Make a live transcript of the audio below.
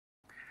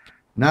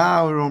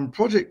Now we're on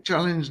project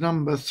challenge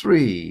number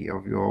 3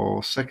 of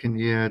your second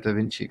year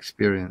DaVinci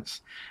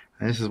experience.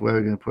 And this is where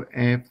we're going to put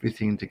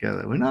everything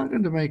together. We're now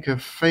going to make a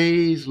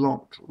phase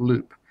locked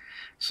loop.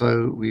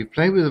 So we've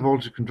played with a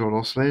voltage controlled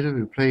oscillator,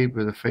 we've played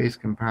with a phase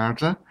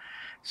comparator.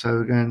 So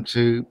we're going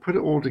to put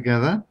it all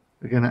together.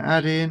 We're going to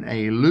add in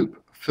a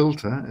loop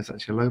filter. It's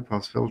actually a low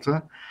pass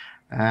filter.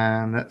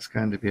 And that's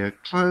going to be a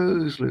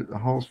closed loop, the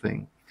whole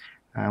thing.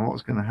 And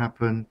what's going to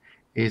happen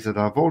is that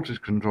our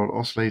voltage controlled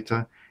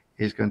oscillator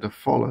is going to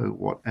follow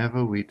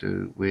whatever we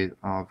do with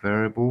our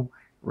variable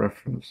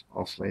reference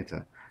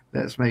oscillator.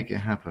 Let's make it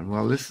happen.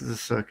 Well, this is the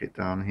circuit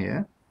down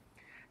here.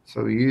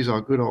 So we use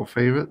our good old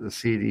favorite, the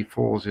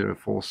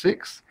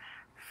CD4046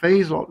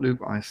 phase lock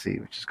loop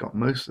IC, which has got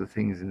most of the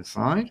things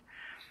inside.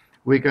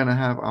 We're going to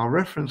have our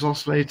reference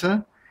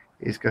oscillator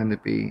is going to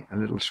be a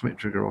little Schmitt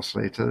trigger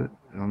oscillator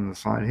on the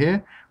side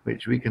here,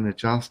 which we can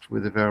adjust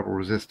with a variable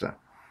resistor.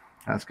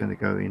 That's going to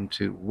go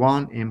into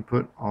one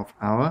input of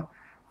our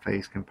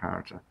phase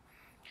comparator.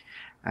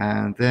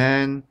 And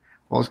then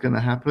what's going to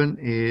happen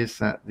is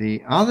that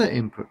the other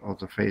input of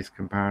the phase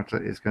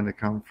comparator is going to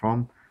come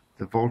from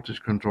the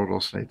voltage controlled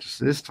oscillator.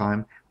 So this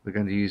time we're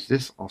going to use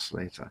this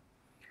oscillator.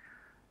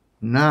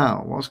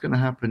 Now what's going to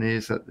happen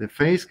is that the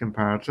phase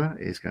comparator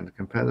is going to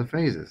compare the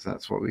phases.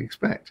 That's what we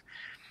expect.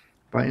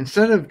 But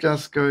instead of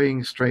just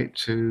going straight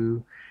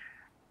to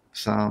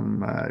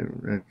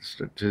to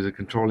the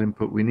control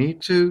input, we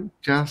need to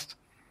just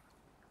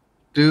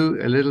do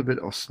a little bit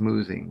of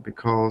smoothing,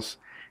 because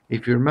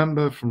if you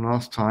remember from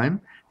last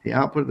time, the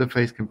output of the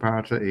phase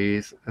comparator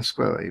is a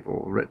square wave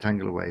or a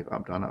rectangular wave,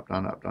 up, down, up,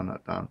 down, up, down,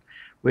 up, down,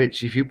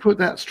 which if you put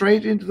that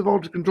straight into the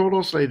voltage controlled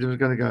oscillator, it's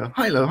going to go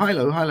high, low, high,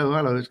 low, high, low,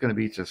 high, low. It's going to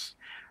be just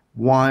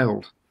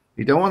wild.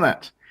 You don't want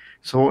that.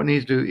 So what we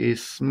need to do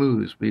is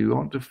smooth. We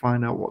want to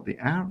find out what the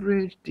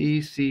average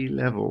DC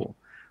level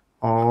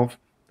of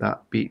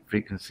that beat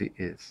frequency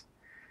is.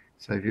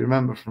 So if you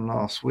remember from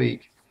last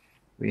week,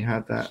 we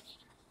had that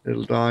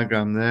little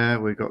diagram there.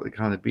 We've got the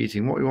kind of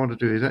beating. What we want to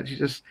do is actually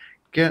just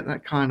get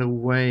that kind of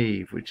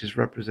wave, which is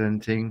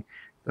representing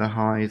the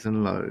highs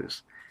and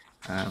lows.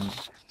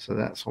 So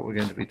that's what we're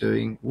going to be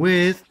doing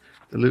with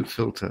the loop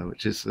filter,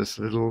 which is this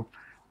little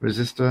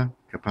resistor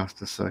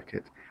capacitor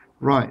circuit.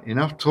 Right,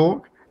 enough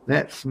talk.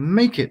 Let's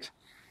make it.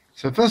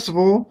 So first of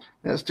all,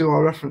 let's do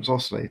our reference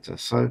oscillator.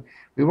 So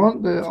we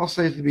want the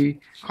oscillator to be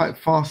quite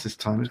fast this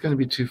time. It's going to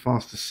be too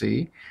fast to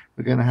see.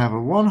 We're going to have a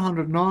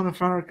 100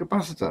 nanofarad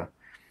capacitor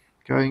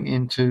going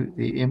into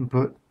the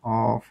input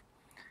of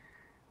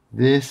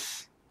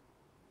this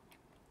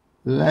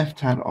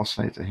left-hand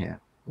oscillator here.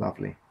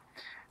 Lovely.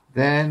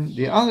 Then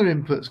the other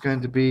input is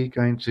going to be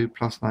going to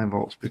plus 9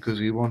 volts, because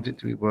we want it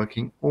to be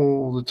working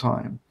all the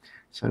time.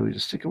 So we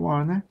just stick a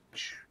wire in there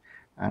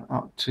and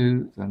up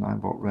to the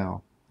 9-volt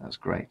rail. That's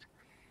great.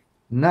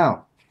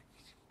 Now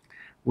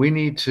we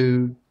need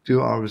to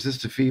do our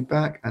resistor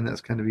feedback, and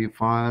that's going to be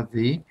via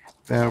the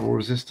variable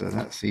resistor.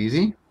 That's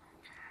easy.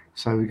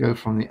 So we go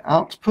from the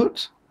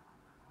output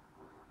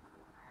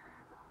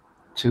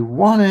to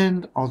one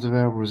end of the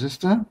variable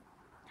resistor.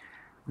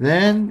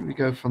 Then we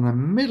go from the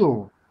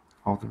middle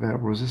of the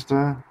variable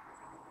resistor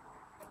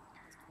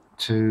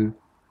to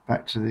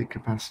back to the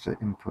capacitor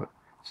input.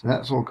 So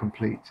that's all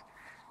complete.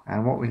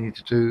 And what we need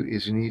to do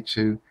is we need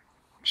to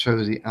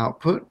show the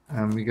output,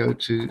 and we go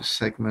to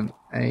segment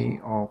A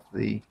of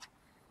the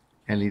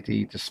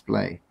LED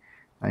display.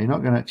 Now you're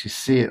not going to actually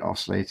see it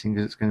oscillating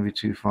because it's going to be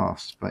too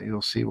fast, but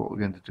you'll see what we're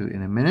going to do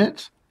in a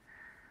minute.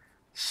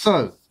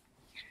 So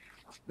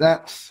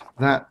that's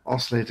that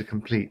oscillator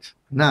complete.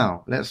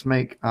 Now let's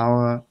make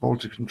our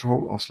voltage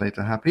control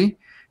oscillator happy.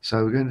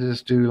 So we're going to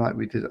just do like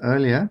we did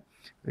earlier.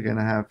 We're going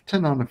to have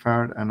 10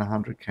 nanofarad and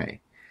 100K.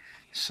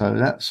 So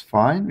that's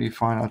fine. We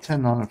find our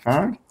 10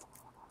 nanofarad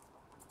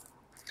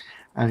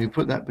and we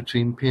put that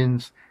between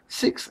pins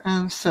 6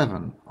 and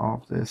 7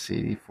 of the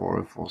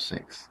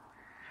CD4046.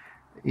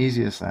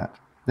 Easy as that.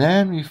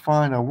 Then we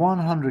find a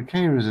 100K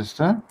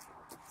resistor,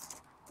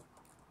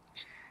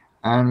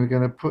 and we're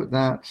going to put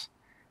that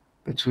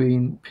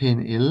between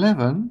pin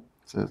 11,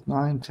 so it's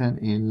 9, 10,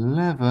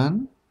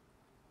 11,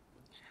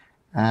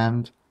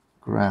 and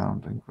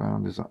ground, and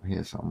ground is up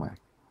here somewhere.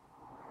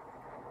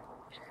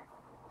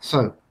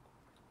 So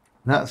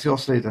that's the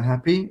oscillator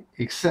happy,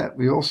 except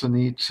we also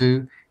need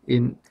to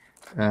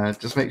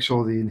just make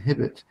sure the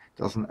inhibit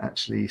doesn't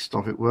actually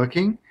stop it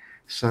working.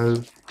 So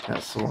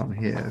that's the one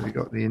here. We've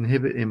got the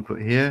inhibit input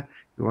here.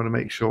 We want to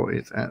make sure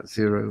it's at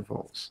 0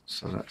 volts.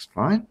 So that's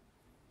fine.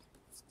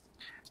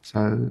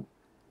 So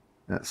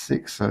that's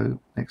 6. So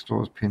next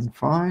door is pin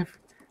 5.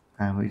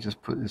 And we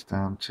just put this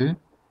down to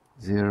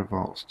 0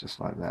 volts, just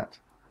like that.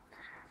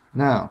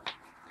 Now,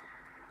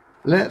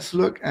 let's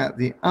look at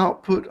the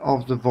output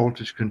of the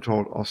voltage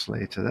controlled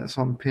oscillator. That's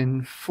on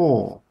pin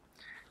 4.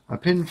 Now,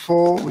 pin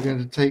 4, we're going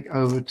to take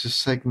over to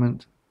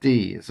segment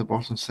D. It's the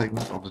bottom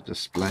segment of the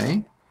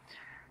display.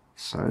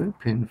 So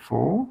pin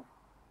 4,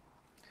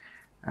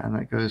 and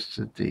that goes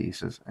to D.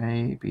 So it's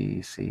A,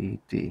 B, C,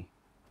 D,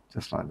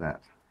 just like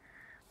that.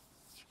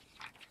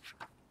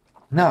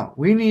 Now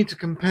we need to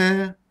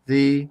compare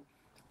the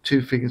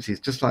two frequencies,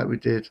 just like we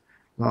did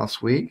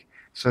last week.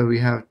 So we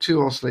have two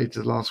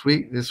oscillators last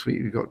week. This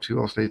week we've got two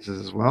oscillators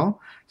as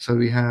well. So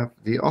we have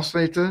the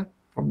oscillator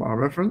from our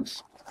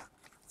reference.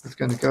 It's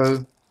going to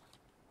go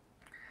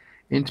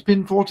into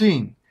pin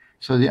 14.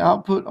 So the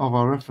output of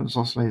our reference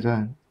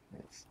oscillator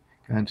is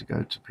going to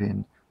go to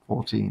pin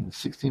 14,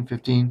 16,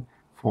 15,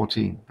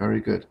 14.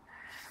 Very good.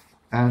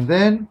 And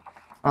then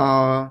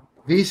our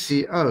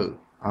VCO,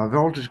 our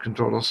voltage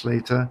controlled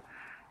oscillator,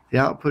 the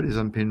output is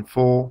on pin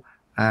 4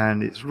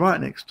 and it's right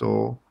next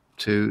door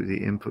to the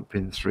input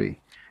pin 3.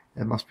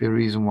 There must be a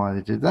reason why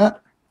they did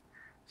that.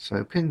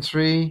 So pin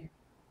 3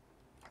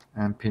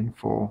 and pin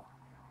 4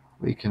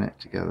 we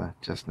connect together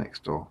just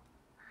next door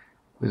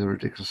with a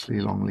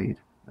ridiculously long lead.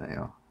 There you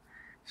are.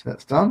 So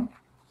that's done.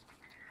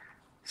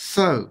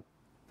 So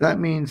that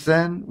means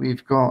then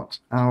we've got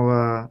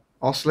our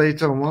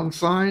oscillator on one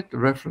side, the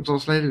reference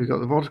oscillator. We've got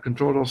the voltage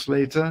controlled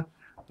oscillator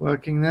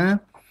working there.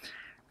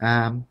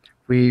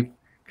 We've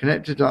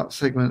connected up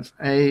segments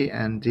A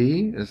and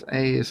D, as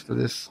A is for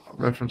this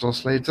reference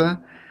oscillator.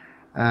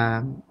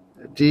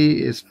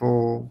 D is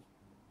for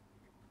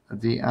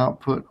the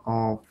output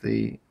of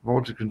the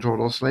voltage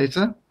controlled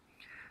oscillator.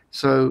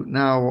 So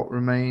now what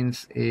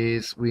remains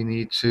is we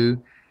need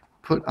to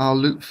put our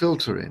loop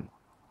filter in.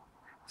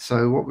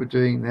 So what we're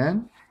doing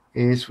then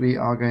is we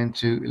are going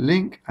to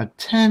link a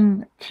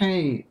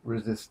 10K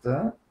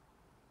resistor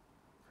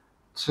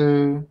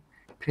to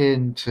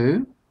pin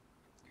 2.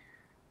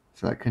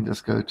 So that can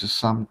just go to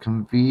some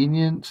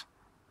convenient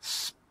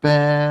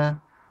spare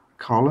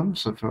column.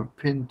 So for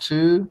pin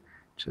 2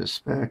 to a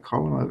spare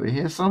column over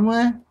here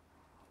somewhere.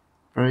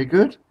 Very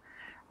good.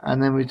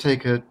 And then we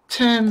take a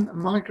 10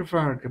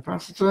 microfarad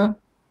capacitor.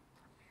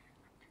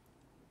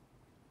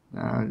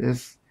 Now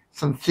there's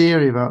some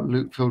theory about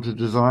loop filter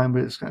design,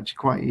 but it's actually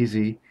quite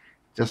easy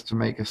just to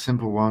make a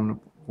simple one of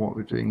what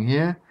we're doing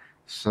here.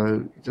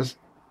 So just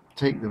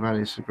take the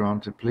values for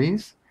granted,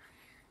 please.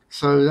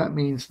 So that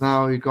means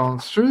now we've gone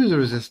through the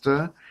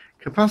resistor.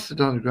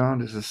 Capacitor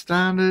underground is a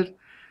standard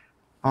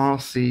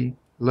RC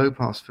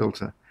low-pass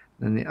filter.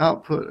 Then the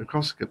output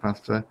across the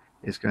capacitor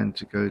is going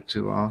to go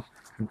to our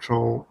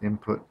control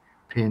input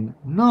pin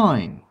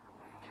 9.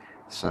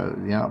 So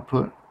the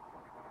output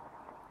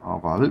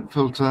of our loop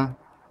filter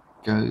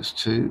goes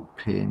to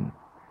pin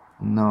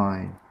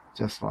 9,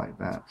 just like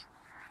that.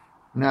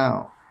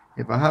 Now,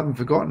 if I haven't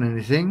forgotten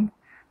anything,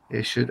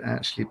 it should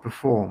actually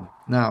perform.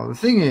 Now, the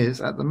thing is,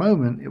 at the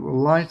moment, it will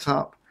light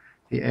up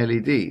the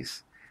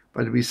LEDs,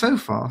 but it'll be so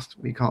fast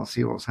we can't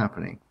see what's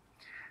happening.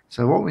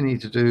 So what we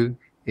need to do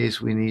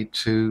is we need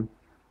to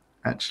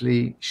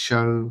actually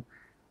show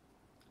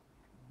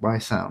by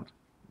sound.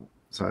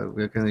 So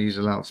we're going to use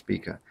a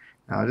loudspeaker.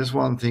 Now, just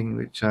one thing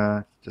which,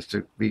 just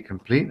to be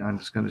complete, I'm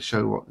just going to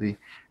show what the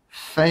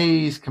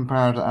phase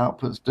comparator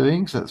output's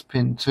doing. So that's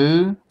pin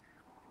 2.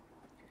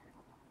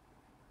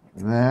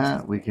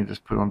 There, we can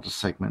just put onto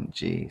segment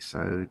G.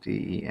 So D,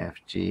 E, F,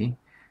 G.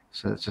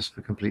 So it's just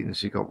for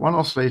completeness. You've got one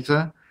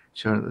oscillator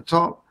shown at the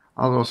top,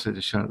 other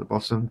oscillator shown at the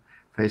bottom,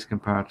 phase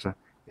comparator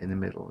in the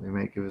middle. It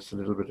may give us a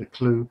little bit of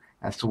clue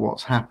as to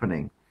what's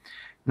happening.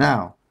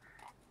 Now,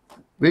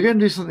 we're going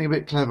to do something a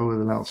bit clever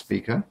with a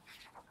loudspeaker.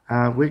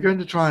 We're going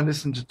to try and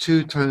listen to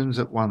two tones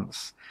at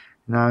once.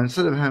 Now,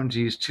 instead of having to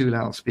use two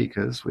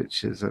loudspeakers,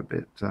 which is a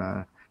bit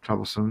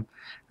troublesome,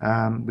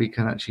 we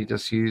can actually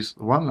just use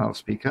one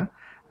loudspeaker.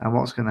 And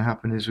what's going to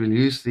happen is we'll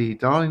use the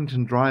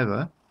Darlington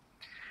driver,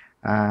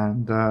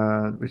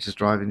 and which is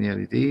driving the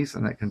LEDs,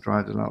 and that can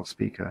drive the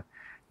loudspeaker.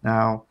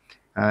 Now,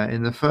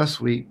 in the first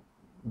week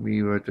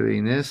we were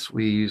doing this,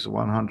 we used a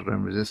 100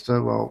 ohm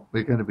resistor. Well,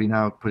 we're going to be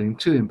now putting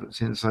two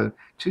inputs in, so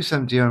two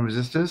 70 ohm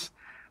resistors.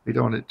 We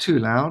don't want it too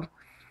loud.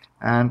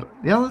 And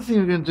the other thing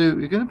we're going to do,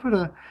 we're going to put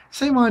a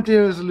same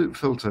idea as a loop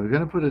filter. We're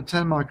going to put a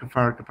 10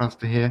 microfarad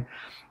capacitor here,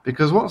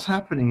 because what's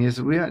happening is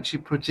that we're actually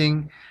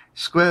putting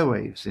square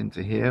waves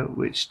into here,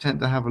 which tend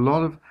to have a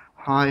lot of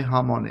high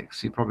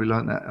harmonics. You probably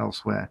learned that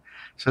elsewhere.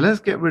 So let's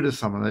get rid of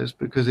some of those,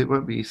 because it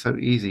won't be so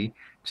easy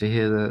to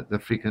hear the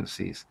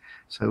frequencies.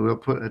 So we'll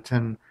put a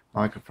 10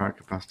 microfarad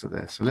capacitor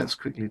there. So let's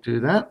quickly do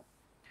that.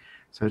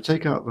 So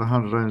take out the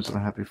 100 ohms that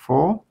I had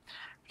before.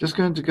 I'm just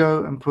going to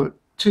go and put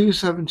two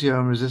 70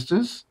 ohm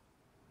resistors.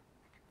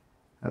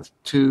 That's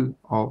two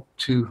of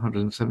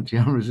 270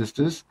 ohm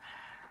resistors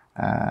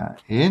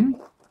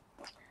in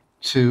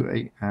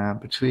to a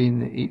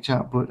between each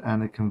output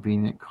and a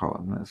convenient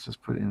column. Let's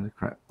just put it in the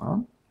correct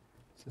one.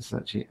 So it's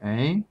actually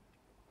A.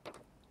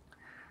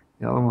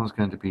 The other one's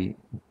going to be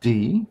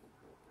D.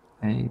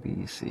 A,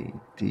 B, C,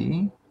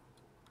 D.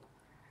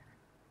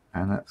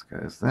 And that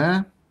goes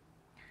there.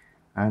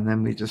 And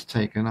then we just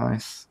take a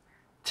nice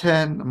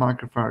 10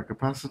 microfarad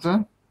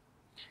capacitor,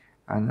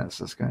 and that's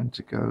just going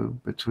to go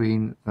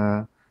between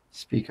the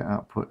speaker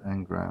output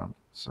and ground.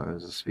 So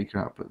there's a speaker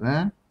output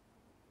there,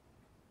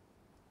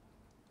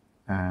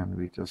 and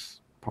we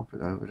just pop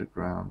it over to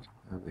ground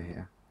over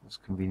here. That's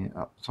convenient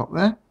up the top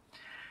there.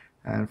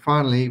 And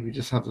finally, we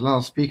just have the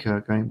last speaker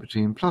going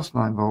between plus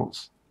 9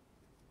 volts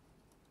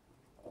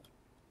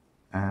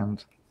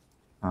and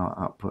our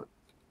output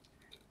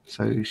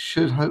So you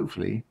should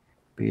hopefully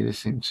be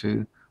listening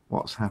to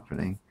what's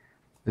happening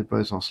with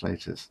both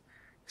oscillators.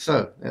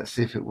 So let's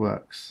see if it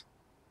works.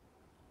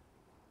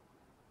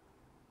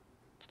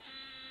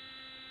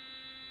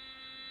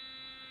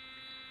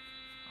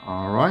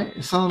 Alright,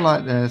 it sounds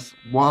like there's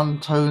one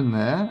tone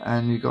there,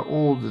 and you've got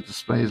all the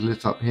displays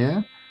lit up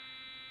here.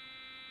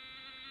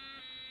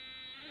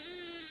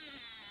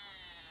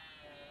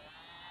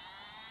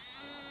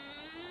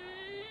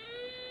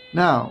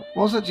 Now,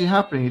 what's actually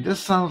happening? It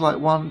just sounds like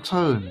one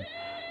tone.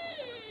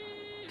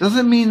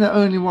 Doesn't mean that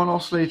only one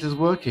oscillator is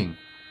working.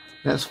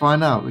 Let's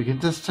find out. We can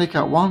just take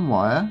out one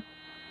wire.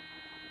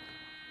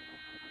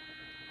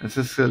 Let's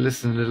just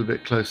listen a little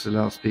bit closer to the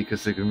loudspeaker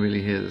so you can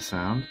really hear the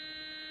sound.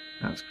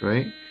 That's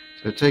great.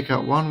 So take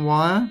out one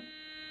wire.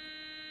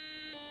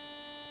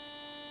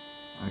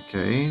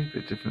 Okay, a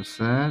bit difference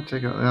there.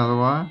 Take out the other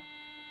wire.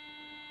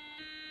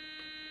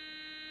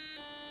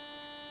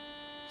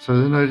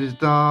 So the note is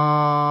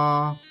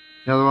da.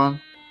 The other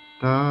one,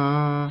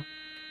 da,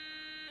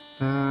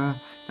 da.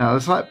 Now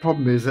the slight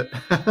problem is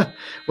that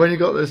when you've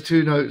got those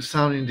two notes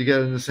sounding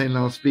together in the same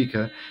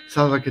loudspeaker, it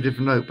sounds like a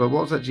different note. But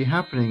what's actually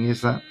happening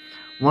is that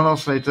one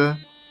oscillator,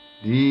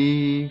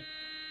 D,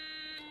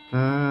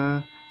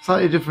 da,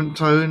 slightly different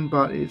tone,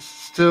 but it's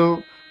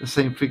still the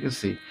same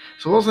frequency.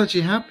 So what's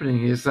actually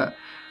happening is that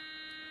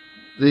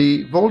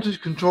the voltage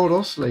controlled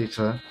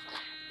oscillator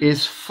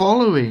is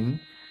following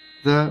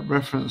the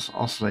reference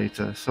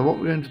oscillator. So what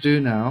we're going to do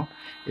now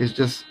is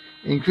just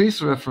increase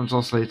the reference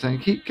oscillator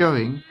and keep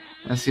going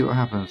and see what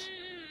happens.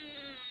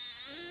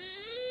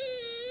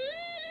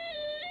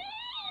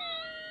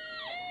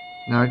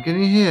 Now can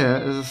you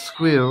hear there's a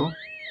squeal?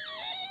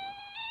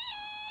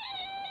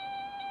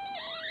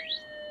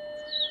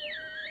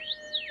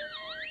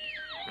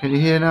 Can you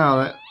hear now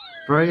that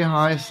very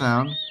high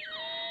sound?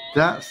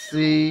 That's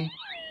the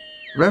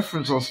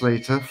reference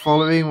oscillator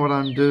following what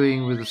I'm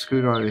doing with the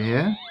screwdriver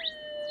here.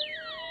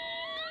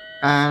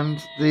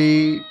 And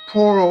the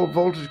poor old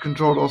voltage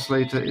controlled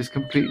oscillator is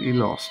completely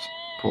lost.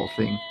 Poor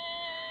thing.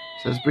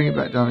 So let's bring it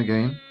back down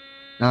again.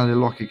 Now they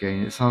lock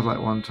again. It sounds like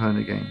one tone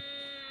again.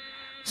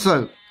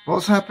 So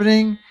what's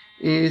happening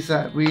is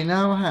that we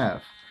now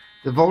have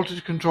the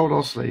voltage controlled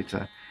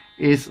oscillator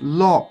is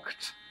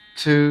locked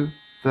to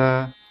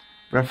the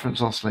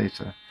reference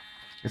oscillator.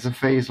 It's a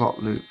phase lock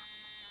loop.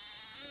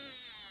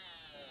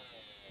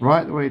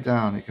 Right the way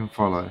down it can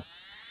follow.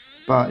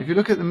 But if you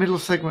look at the middle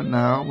segment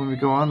now, when we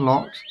go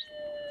unlocked,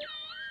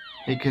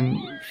 it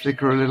can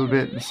flicker a little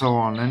bit and so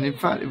on. And in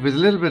fact, with a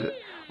little bit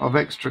of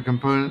extra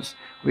components,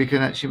 we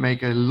can actually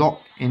make a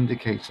lock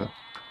indicator.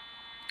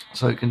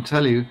 So it can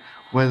tell you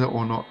whether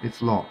or not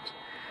it's locked.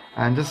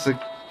 And just a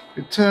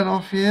turn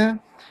off here,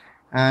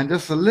 and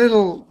just a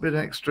little bit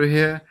extra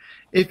here.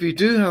 If you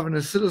do have an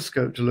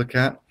oscilloscope to look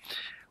at,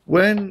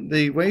 when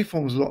the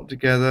waveforms lock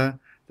together,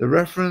 the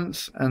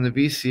reference and the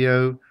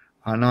VCO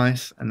are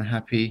nice and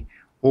happy,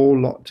 all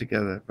locked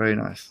together. Very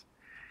nice.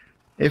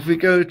 If we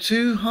go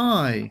too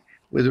high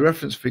with the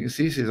reference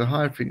frequency, so there's a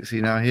higher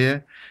frequency now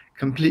here,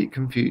 complete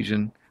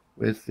confusion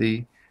with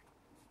the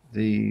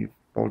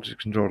voltage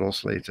controlled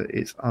oscillator.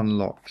 It's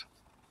unlocked.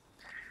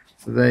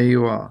 So there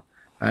you are.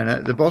 And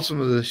at the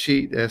bottom of the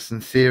sheet there's some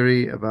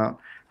theory about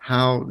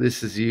how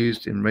this is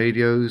used in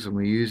radios, and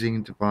we're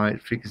using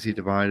frequency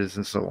dividers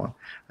and so on.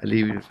 I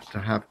leave you to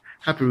have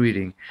happy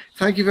reading.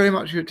 Thank you very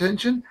much for your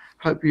attention.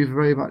 Hope you've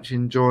very much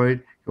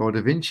enjoyed your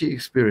Da Vinci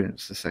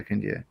experience the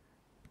second year.